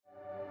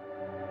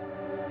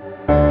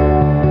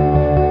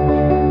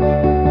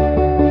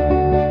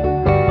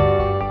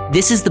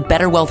This is the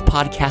Better Wealth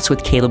Podcast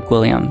with Caleb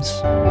Williams.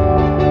 Hey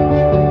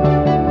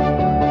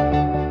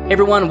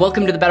everyone,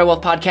 welcome to the Better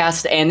Wealth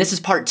Podcast, and this is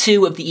part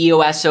 2 of the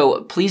EOS.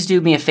 So please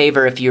do me a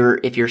favor if you're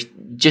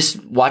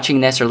just watching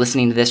this or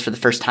listening to this for the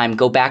first time,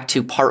 go back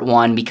to part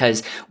 1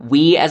 because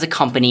we as a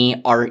company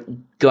are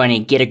going to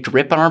get a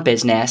grip on our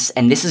business,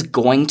 and this is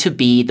going to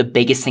be the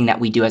biggest thing that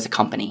we do as a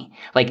company.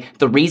 Like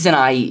the reason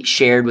I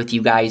shared with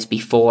you guys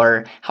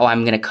before how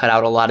I'm going to cut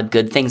out a lot of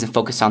good things and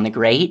focus on the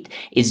great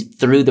is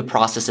through the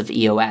process of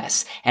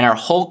EOS. And our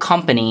whole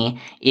company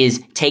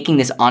is taking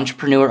this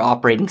entrepreneur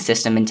operating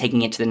system and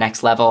taking it to the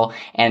next level.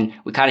 And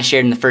we kind of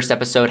shared in the first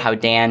episode how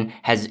Dan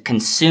has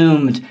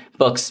consumed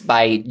books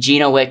by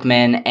Gino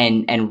Wickman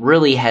and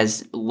really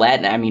has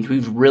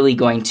who's really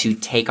going to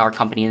take our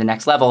company to the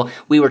next level.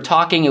 We were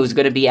talking, it was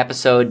going to be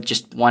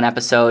just one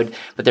episode,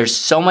 but there's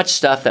so much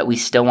stuff that we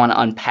still want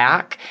to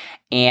unpack.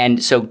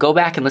 And so go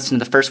back and listen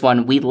to the first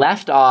one. We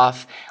left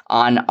off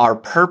on our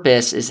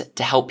purpose is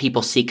to help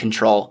people seek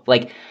control.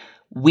 Like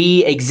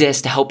we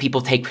exist to help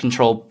people take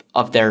control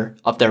of their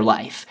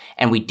life.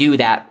 And we do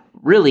that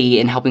really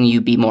in helping you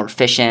be more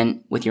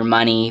efficient with your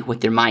money,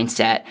 with your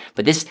mindset.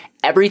 But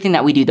everything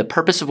that we do, the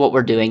purpose of what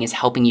we're doing is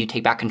helping you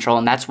take back control.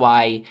 And that's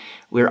why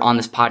we're on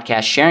this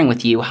podcast sharing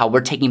with you how we're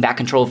taking back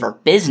control of our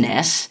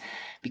business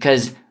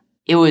because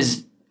it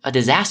was a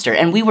disaster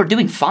and we were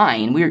doing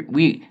fine.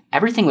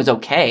 Everything was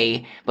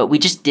okay, but we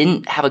just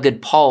didn't have a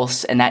good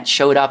pulse. And that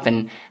showed up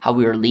in how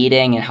we were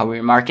leading and how we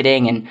were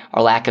marketing and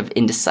our lack of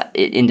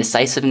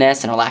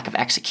indecisiveness and our lack of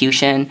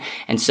execution.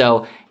 And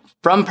so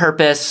from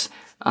purpose,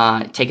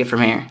 take it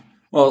from here.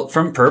 Well,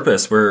 from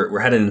purpose, we're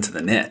headed into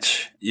the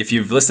niche. If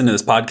you've listened to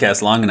this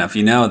podcast long enough,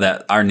 you know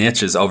that our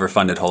niche is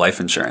overfunded whole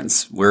life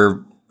insurance. We're,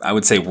 I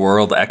would say,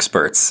 world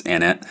experts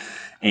in it.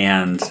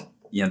 And,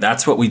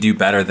 that's what we do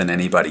better than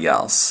anybody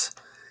else.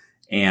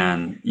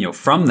 And,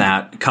 from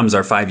that comes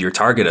our 5-year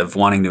target of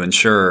wanting to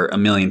insure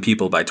 1 million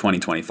people by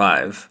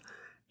 2025.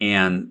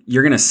 And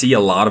you're going to see a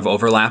lot of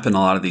overlap in a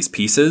lot of these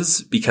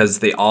pieces because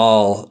they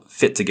all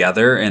fit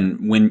together.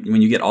 And when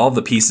you get all of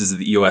the pieces of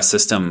the EOS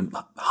system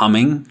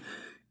humming,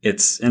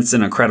 it's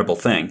an incredible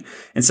thing.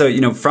 And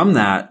so, from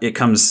that, it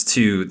comes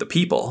to the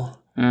people.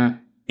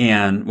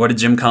 And what did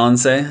Jim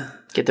Collins say?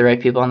 Get the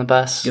right people on the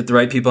bus. Get the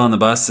right people on the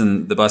bus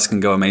and the bus can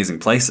go amazing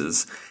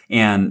places.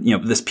 And,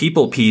 this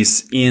people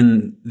piece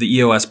in the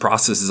EOS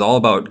process is all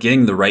about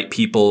getting the right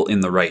people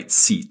in the right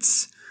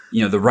seats.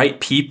 The right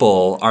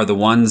people are the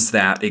ones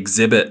that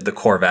exhibit the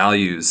core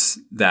values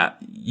that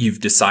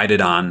you've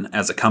decided on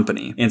as a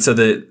company. And so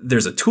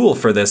there's a tool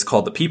for this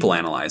called the People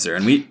Analyzer.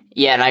 And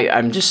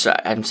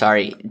I'm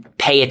sorry,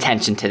 pay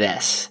attention to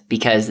this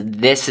because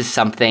this is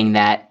something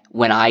that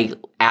when I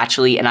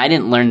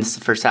didn't learn this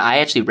the first time, I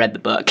actually read the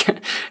book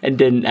and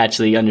didn't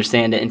actually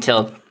understand it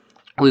until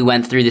we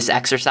went through this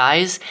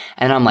exercise.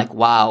 And I'm like,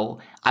 wow,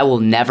 I will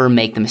never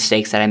make the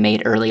mistakes that I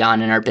made early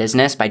on in our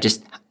business by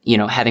just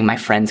having my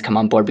friends come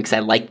on board because I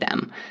like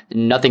them.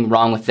 Nothing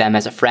wrong with them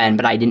as a friend,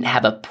 but I didn't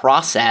have a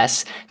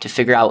process to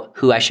figure out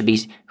who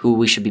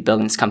we should be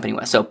building this company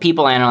with. So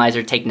People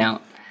Analyzer, take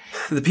note.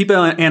 The People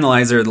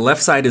Analyzer, the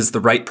left side is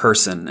the right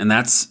person. And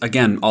that's,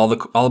 again,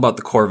 all about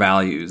the core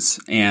values.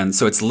 And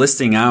so it's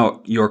listing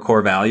out your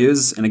core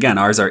values. And again,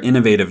 ours are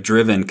innovative,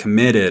 driven,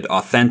 committed,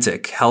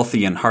 authentic,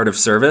 healthy, and heart of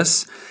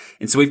service.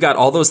 And so we've got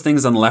all those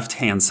things on the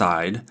left-hand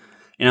side.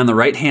 And on the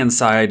right-hand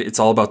side, it's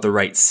all about the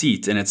right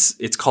seat. And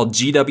it's called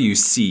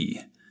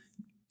GWC.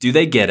 Do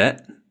they get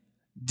it?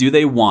 Do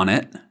they want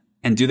it?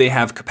 And do they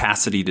have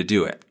capacity to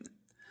do it?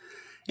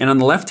 And on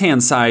the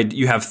left-hand side,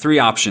 you have 3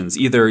 options.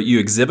 Either you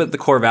exhibit the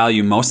core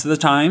value most of the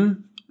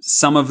time,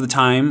 some of the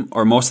time,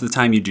 or most of the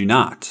time you do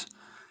not.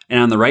 And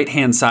on the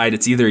right-hand side,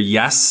 it's either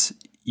yes,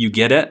 you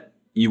get it,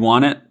 you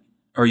want it,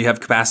 or you have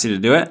capacity to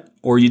do it,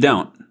 or you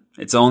don't.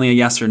 It's only a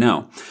yes or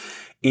no.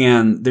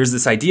 And there's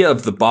this idea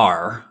of the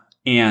bar.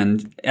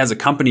 And as a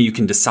company, you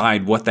can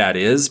decide what that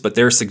is. But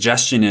their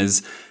suggestion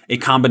is a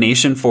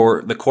combination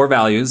for the core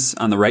values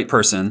on the right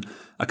person,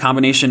 a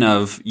combination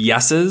of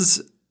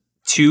yeses,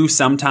 2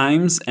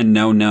 sometimes, and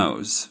no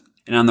nos.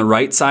 And on the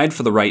right side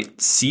for the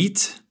right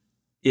seat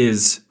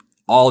is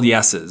all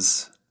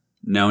yeses,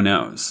 no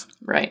nos.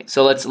 Right.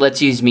 So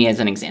let's use me as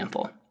an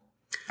example.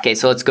 Okay,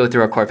 so let's go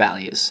through our core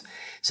values.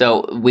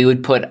 So we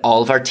would put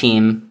all of our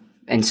team,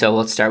 and so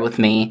let's start with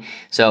me.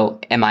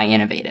 So am I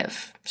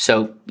innovative?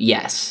 So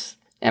yes.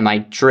 Am I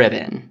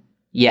driven?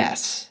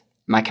 Yes.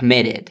 Am I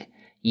committed?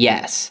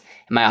 Yes.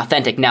 Am I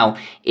authentic? Now,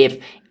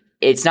 if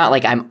it's not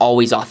like I'm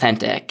always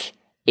authentic,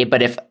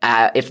 but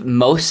if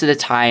most of the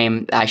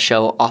time I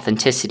show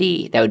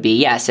authenticity, that would be a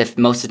yes. If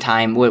most of the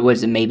time, what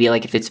is it? Maybe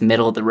like if it's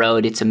middle of the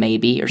road, it's a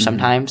maybe or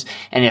sometimes.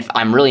 And if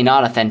I'm really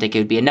not authentic, it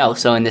would be a no.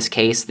 So in this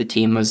case, the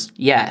team was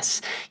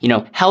yes.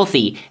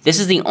 Healthy. This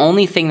is the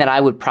only thing that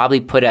I would probably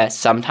put as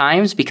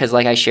sometimes because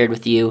like I shared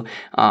with you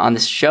on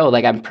this show,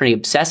 like I'm pretty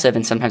obsessive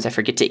and sometimes I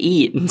forget to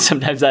eat. And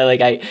sometimes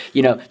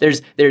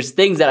there's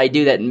things that I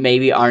do that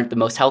maybe aren't the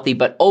most healthy,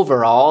 but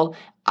overall,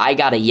 I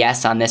got a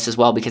yes on this as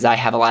well because I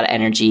have a lot of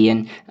energy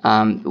and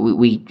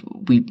we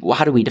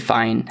how do we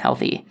define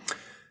healthy?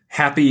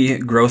 Happy,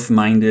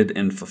 growth-minded,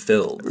 and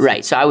fulfilled.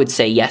 Right. So I would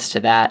say yes to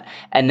that.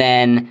 And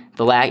then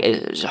the lack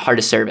is heart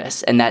of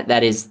service. And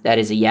that is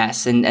a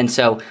yes. And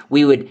so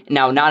we would,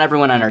 now not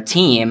everyone on our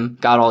team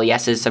got all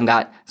yeses. Some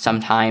got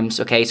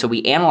sometimes. Okay. So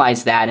we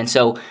analyzed that. And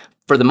so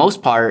for the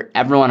most part,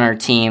 everyone on our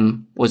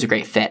team was a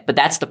great fit. But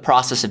that's the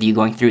process of you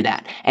going through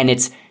that. And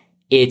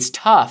it's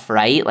tough,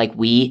 right? Like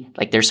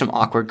there's some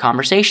awkward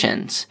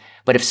conversations.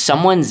 But if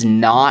someone's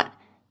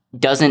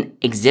doesn't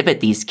exhibit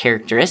these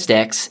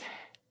characteristics,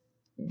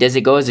 does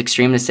it go as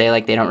extreme to say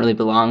like they don't really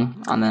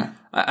belong on the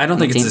I don't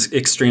think it's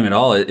extreme at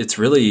all. It's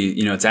really,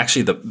 it's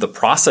actually the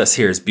process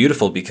here is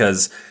beautiful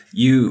because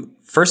you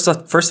first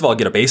of all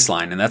get a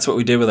baseline, and that's what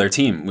we did with our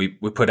team. We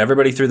put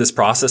everybody through this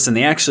process, and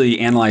they actually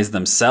analyzed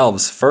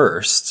themselves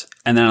first,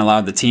 and then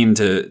allowed the team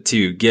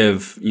to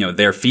give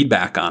their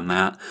feedback on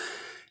that.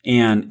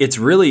 And it's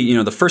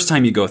really the first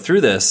time you go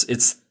through this,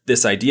 it's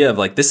this idea of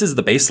like this is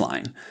the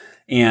baseline.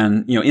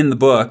 And, in the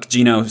book,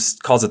 Gino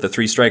calls it the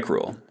 3-strike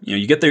rule.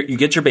 You get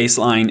your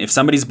baseline. If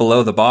somebody's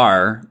below the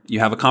bar, you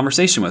have a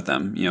conversation with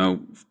them,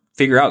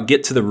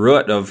 get to the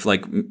root of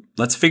like,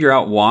 let's figure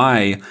out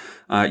why,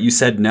 you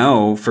said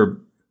no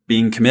for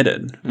being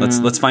committed.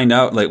 Let's find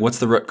out like, what's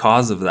the root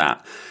cause of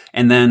that?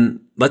 And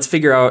then let's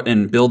figure out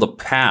and build a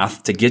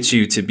path to get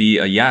you to be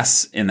a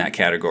yes in that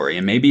category.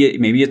 And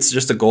maybe it's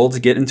just a goal to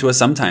get into a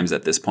sometimes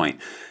at this point.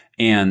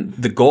 And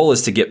the goal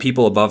is to get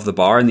people above the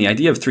bar. And the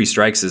idea of 3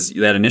 strikes is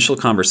that initial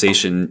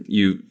conversation,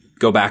 you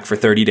go back for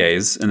 30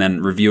 days and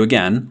then review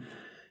again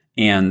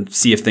and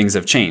see if things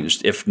have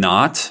changed. If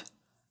not,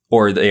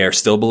 or they are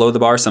still below the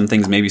bar,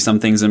 maybe some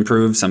things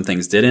improved, some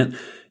things didn't,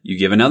 you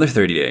give another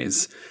 30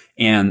 days.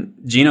 And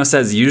Gino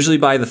says usually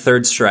by the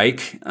 3rd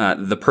strike,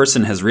 the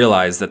person has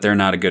realized that they're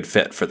not a good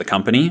fit for the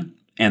company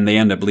and they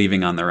end up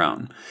leaving on their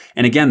own.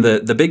 And again,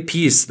 the big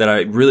piece that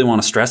I really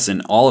want to stress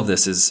in all of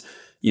this is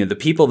the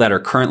people that are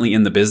currently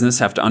in the business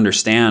have to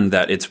understand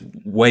that it's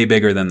way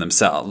bigger than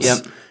themselves.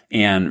 Yep.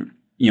 And,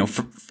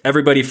 for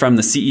everybody from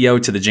the CEO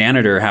to the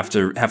janitor have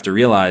to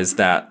realize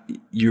that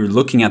you're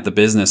looking at the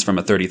business from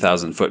a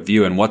 30,000 foot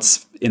view and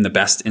what's in the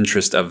best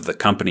interest of the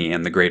company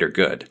and the greater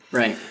good.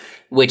 Right.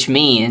 Which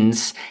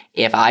means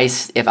if I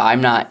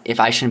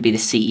shouldn't be the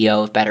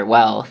CEO of Better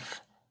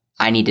Wealth,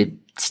 I need to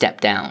step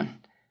down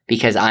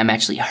because I'm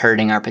actually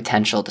hurting our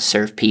potential to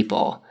serve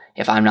people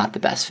if I'm not the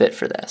best fit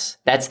for this.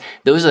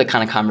 Those are the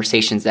kind of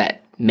conversations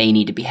that may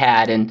need to be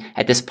had. And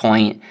at this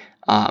point,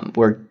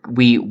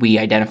 we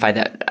identify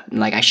that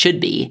like I should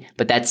be,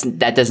 but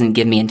that doesn't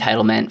give me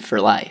entitlement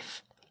for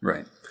life.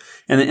 Right.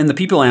 And the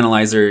people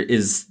analyzer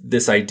is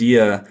this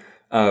idea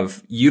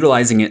of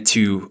utilizing it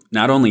to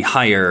not only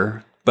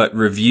hire, but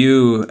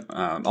review,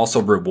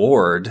 also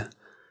reward,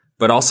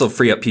 but also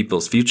free up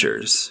people's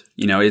futures.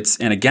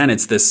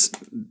 It's this,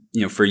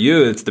 for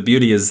you, it's the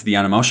beauty is the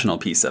unemotional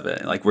piece of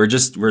it. Like we're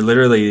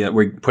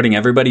putting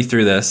everybody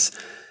through this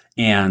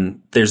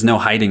and there's no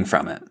hiding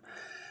from it.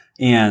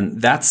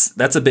 And that's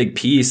a big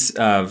piece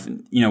of,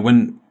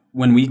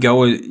 when we go,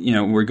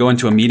 we're going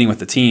to a meeting with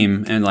the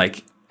team and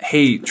like,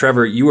 hey,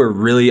 Trevor, you were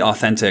really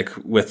authentic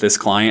with this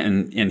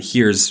client and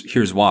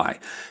here's why,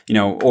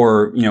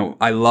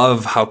 I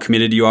love how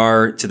committed you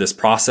are to this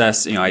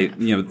process.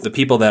 The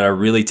people that are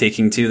really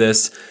taking to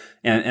this,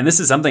 and this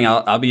is something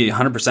I'll be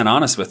 100%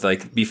 honest with.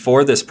 Like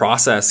before this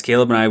process,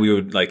 Caleb and I, we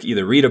would like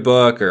either read a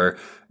book or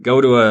go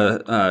to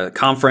a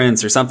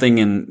conference or something,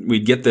 and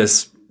we'd get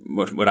this,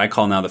 what I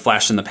call now the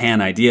flash in the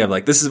pan idea of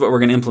like, this is what we're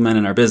going to implement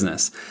in our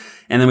business.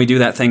 And then we do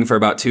that thing for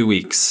about 2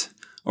 weeks.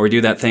 Or we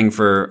do that thing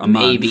for a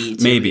month.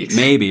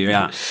 Maybe,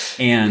 yeah.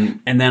 And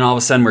then all of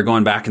a sudden we're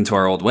going back into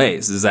our old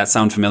ways. Does that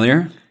sound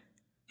familiar?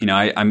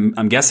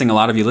 I'm guessing a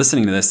lot of you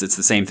listening to this, it's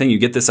the same thing. You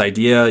get this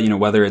idea,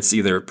 whether it's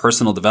either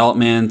personal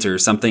development or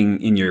something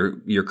in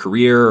your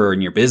career or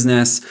in your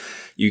business,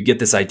 you get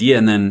this idea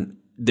and then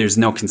there's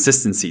no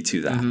consistency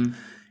to that. Mm-hmm.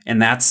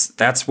 And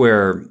that's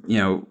where,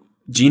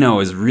 Gino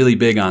is really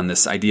big on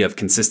this idea of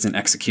consistent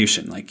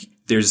execution. Like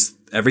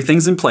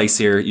everything's in place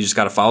here. You just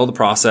got to follow the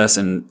process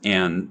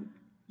and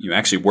you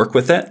actually work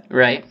with it.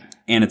 Right.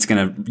 And it's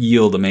going to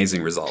yield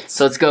amazing results.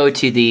 So let's go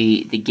to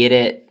the get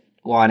it,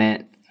 want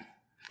it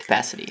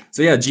capacity.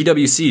 So yeah,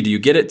 GWC, do you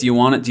get it? Do you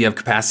want it? Do you have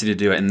capacity to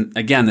do it? And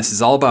again, this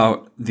is all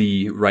about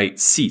the right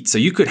seat. So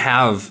you could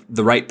have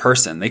the right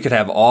person. They could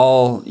have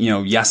all,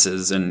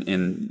 yeses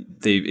and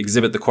they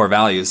exhibit the core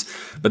values,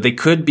 but they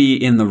could be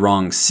in the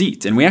wrong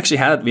seat. And we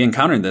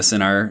encountered this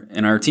in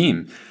our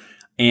team.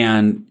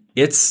 And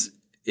it's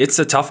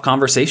a tough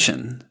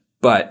conversation,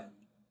 but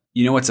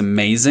what's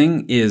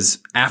amazing is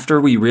after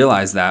we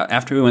realized that,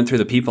 after we went through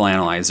the people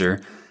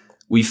analyzer,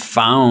 we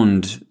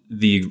found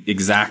the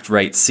exact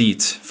right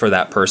seat for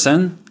that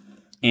person,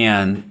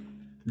 and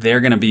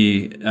they're going to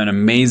be an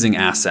amazing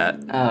asset.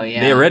 Oh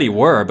yeah, they already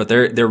were, but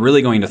they're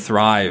really going to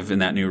thrive in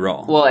that new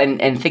role. Well,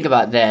 and think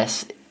about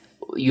this: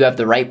 you have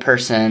the right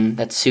person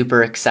that's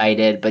super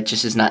excited, but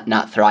just is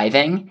not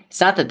thriving.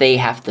 It's not that they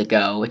have to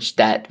go;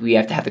 that we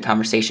have to have the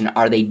conversation.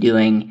 Are they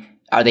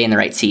in the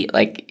right seat?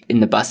 Like in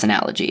the bus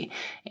analogy.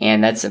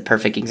 And that's a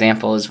perfect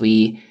example is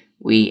we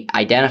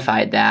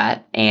identified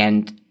that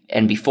and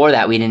and before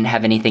that we didn't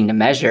have anything to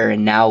measure,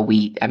 and now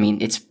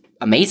it's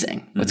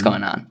amazing what's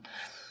going on.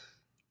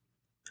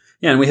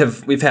 Yeah, and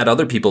we've had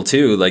other people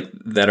too, like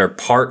that are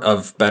part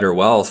of Better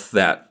Wealth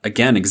that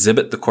again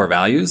exhibit the core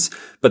values,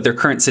 but their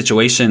current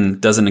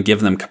situation doesn't give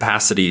them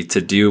capacity to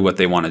do what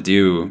they want to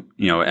do,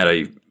 at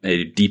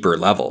a deeper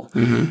level.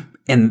 Mm-hmm.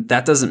 And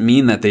that doesn't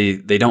mean that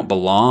they don't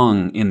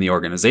belong in the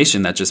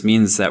organization. That just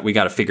means that we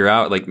got to figure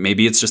out, like,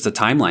 maybe it's just a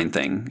timeline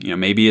thing.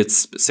 Maybe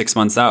it's 6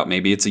 months out,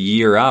 maybe it's a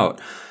year out,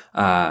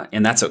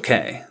 and that's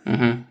okay.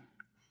 Mm-hmm.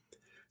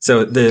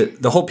 So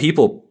the whole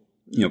people,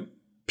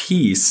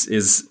 piece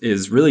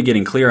is really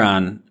getting clear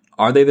on,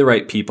 are they the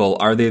right people?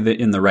 Are they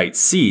in the right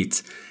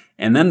seat?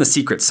 And then the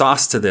secret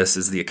sauce to this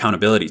is the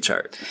accountability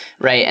chart.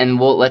 Right. And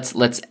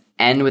let's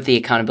end with the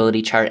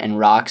accountability chart and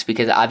rocks,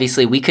 because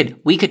obviously we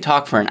could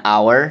talk for an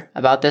hour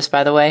about this,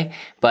 by the way,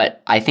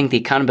 but I think the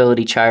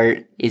accountability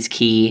chart is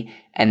key.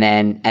 And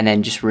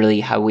then just really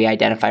how we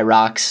identify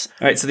rocks.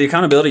 All right. So the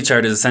accountability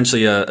chart is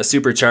essentially a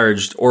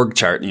supercharged org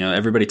chart.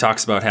 Everybody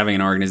talks about having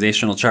an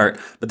organizational chart,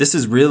 but this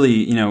is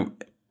really,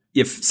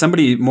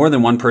 if more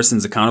than one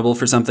person's accountable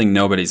for something,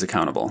 nobody's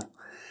accountable.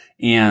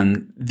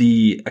 And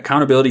the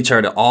accountability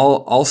chart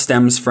all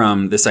stems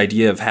from this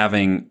idea of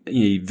having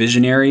a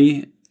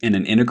visionary and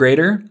an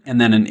integrator,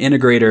 and then an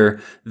integrator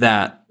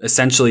that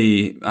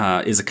essentially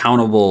is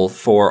accountable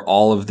for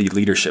all of the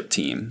leadership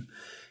team.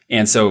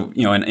 And so,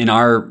 in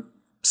our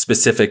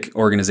specific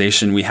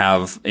organization, we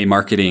have a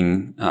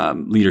marketing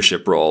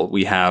leadership role.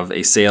 We have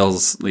a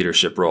sales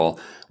leadership role.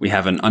 We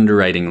have an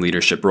underwriting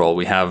leadership role.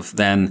 We have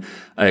then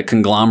a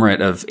conglomerate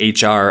of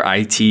HR,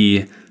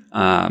 IT,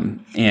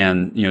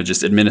 and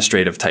just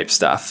administrative type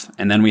stuff.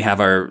 And then we have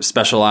our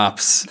special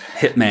ops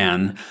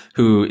hitman,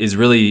 who is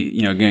really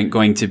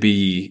going to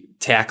be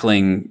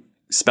tackling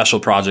special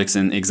projects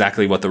in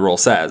exactly what the role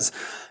says.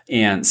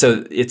 And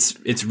so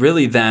it's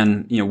really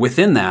then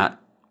within that,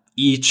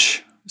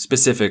 each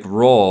specific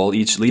role,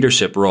 each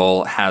leadership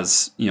role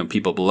has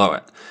people below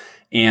it.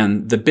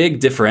 And the big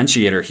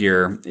differentiator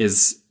here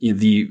is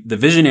the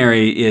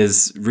visionary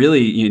is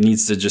really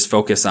needs to just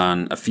focus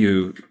on a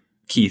few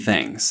key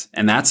things.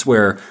 And that's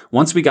where,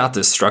 once we got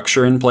this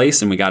structure in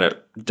place and we got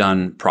it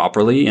done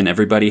properly, and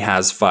everybody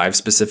has 5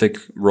 specific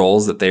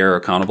roles that they are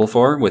accountable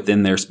for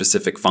within their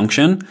specific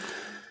function,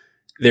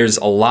 there's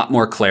a lot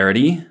more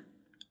clarity,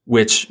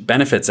 which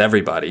benefits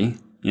everybody.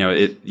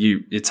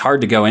 It's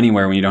hard to go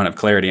anywhere when you don't have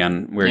clarity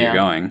on where you're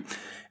going.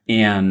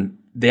 And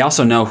they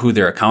also know who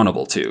they're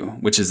accountable to,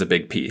 which is a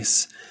big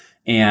piece.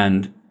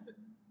 And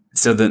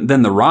so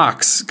then the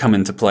rocks come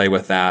into play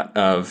with that,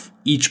 of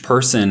each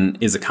person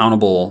is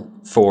accountable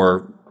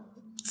for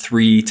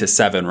 3 to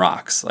 7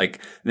 rocks.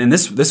 And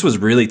this was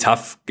really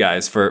tough,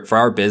 guys, for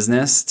our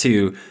business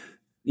to,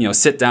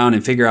 sit down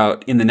and figure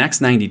out in the next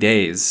 90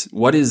 days,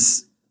 what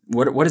is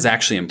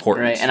actually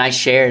important. Right. And I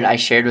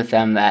shared with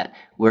them that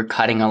we're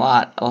cutting a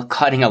lot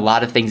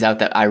of things out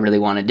that I really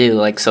want to do,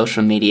 like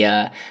social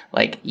media,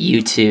 like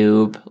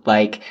YouTube,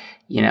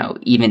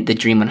 even the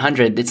Dream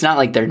 100. It's not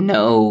like they're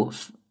no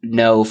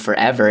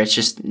forever. It's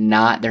just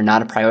they're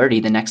not a priority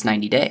the next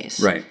 90 days.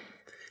 Right.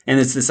 And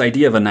it's this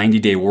idea of a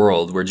 90-day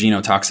world where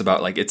Gino talks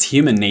about, it's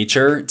human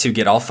nature to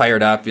get all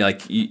fired up.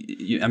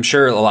 I'm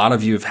sure a lot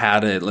of you have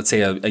had let's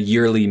say a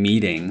yearly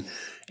meeting,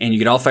 and you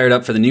get all fired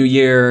up for the new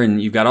year,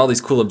 and you've got all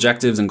these cool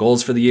objectives and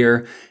goals for the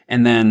year.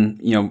 And then,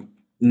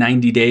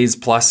 90 days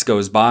plus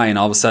goes by, and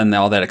all of a sudden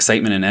all that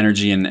excitement and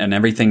energy and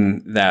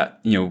everything that,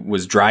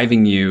 was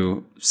driving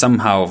you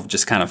somehow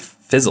just kind of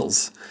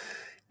fizzles.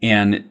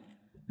 And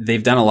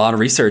they've done a lot of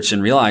research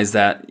and realized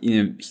that,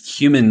 it's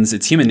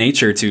human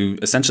nature to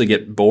essentially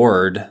get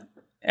bored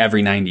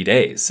every 90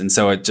 days. And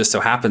so it just so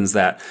happens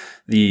that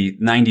the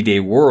 90-day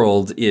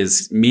world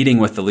is meeting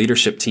with the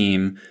leadership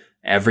team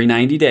every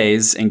 90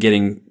 days and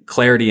getting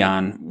clarity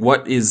on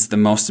what is the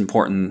most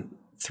important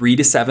 3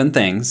 to 7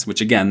 things,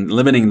 which again,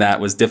 limiting that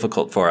was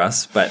difficult for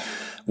us. But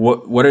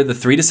what are the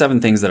 3 to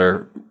 7 things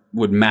that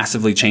would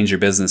massively change your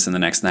business in the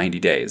next 90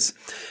 days?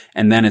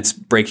 And then it's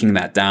breaking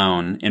that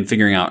down and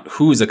figuring out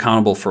who's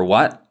accountable for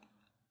what.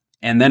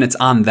 And then it's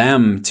on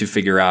them to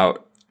figure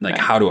out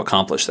how to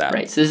accomplish that.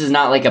 Right. So this is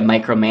not like a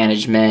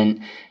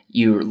micromanagement,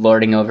 you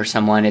lording over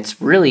someone.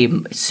 It's really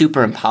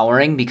super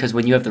empowering, because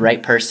when you have the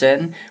right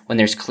person, when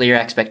there's clear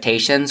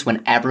expectations,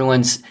 when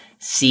everyone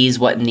sees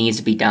what needs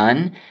to be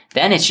done,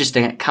 then it's just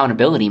an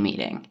accountability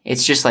meeting.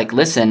 It's just like,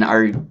 listen,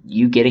 are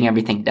you getting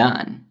everything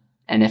done?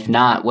 And if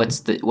not, what's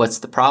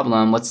the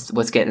problem?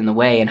 What's getting in the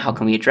way, and how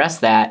can we address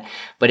that?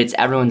 But it's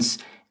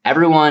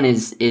everyone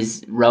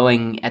is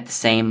rowing at the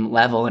same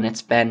level, and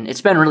it's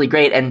been really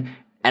great.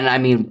 And I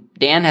mean,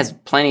 Dan has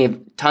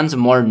tons of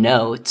more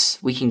notes.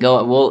 We can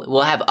go.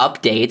 We'll have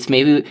updates.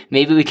 Maybe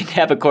we can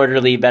have a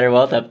quarterly Better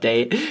Wealth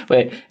update.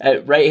 Wait,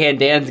 right hand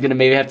Dan's gonna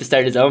maybe have to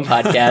start his own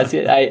podcast.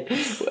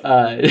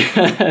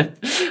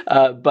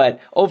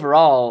 But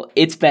overall,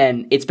 it's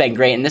been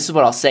great. And this is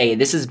what I'll say.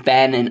 This has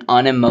been an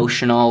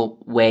unemotional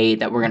way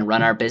that we're gonna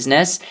run our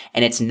business,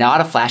 and it's not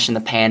a flash in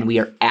the pan. We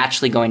are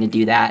actually going to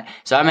do that.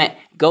 So I'm gonna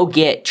go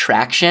get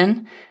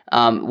traction.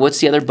 What's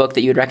the other book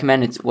that you would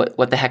recommend? It's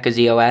What the Heck is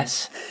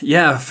EOS?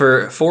 Yeah,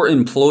 for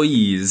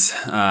employees,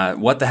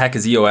 What the Heck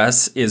is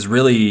EOS is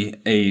really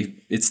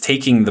it's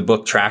taking the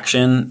book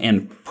Traction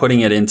and putting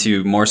it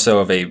into more so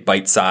of a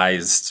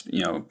bite-sized,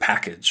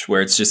 package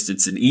where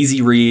it's an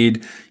easy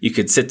read. You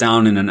could sit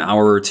down in an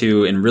hour or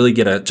two and really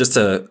get an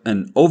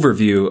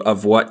overview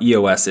of what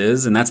EOS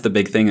is. And that's the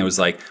big thing. It was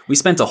like, we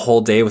spent a whole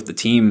day with the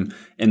team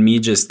and me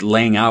just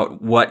laying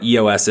out what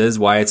EOS is,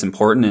 why it's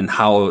important, and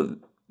how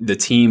the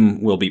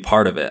team will be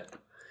part of it.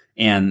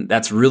 And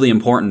that's really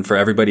important for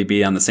everybody to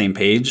be on the same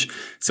page.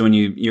 So when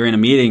you're in a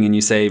meeting and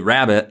you say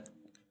rabbit,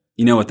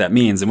 you know what that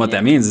means. And what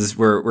that means is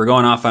we're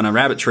going off on a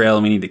rabbit trail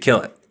and we need to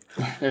kill it.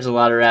 There's a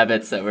lot of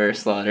rabbits that were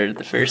slaughtered at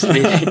the first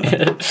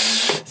meeting.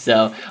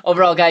 So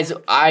overall, guys,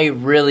 I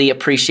really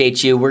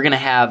appreciate you. We're going to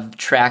have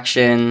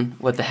Traction,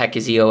 What the Heck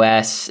is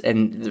EOS,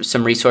 and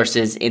some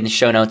resources in the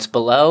show notes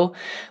below.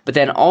 But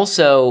then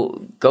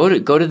also go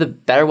to the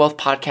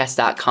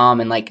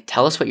betterwealthpodcast.com and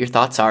tell us what your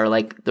thoughts are.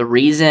 The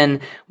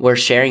reason we're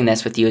sharing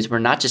this with you is we're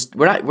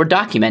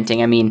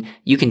documenting. I mean,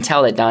 you can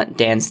tell that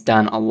Dan's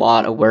done a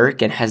lot of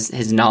work and has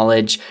his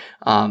knowledge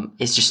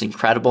is just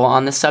incredible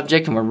on this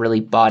subject, and we're really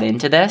bought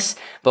into this.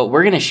 But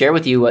we're going to share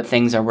with you what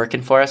things are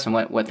working for us and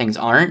what things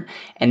aren't.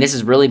 And this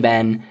has really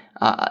been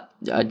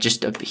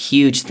just a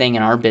huge thing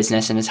in our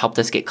business and has helped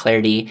us get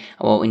clarity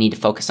on what we need to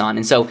focus on.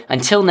 And so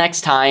until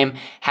next time,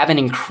 have an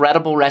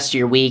incredible rest of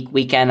your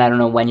weekend. I don't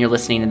know when you're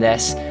listening to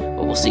this,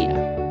 but we'll see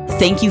you.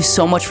 Thank you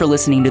so much for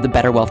listening to the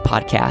Better Wealth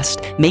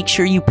Podcast. Make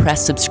sure you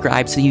press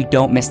subscribe so you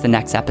don't miss the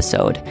next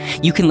episode.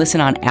 You can listen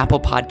on Apple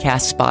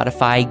Podcasts,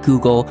 Spotify,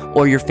 Google,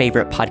 or your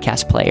favorite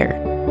podcast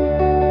player.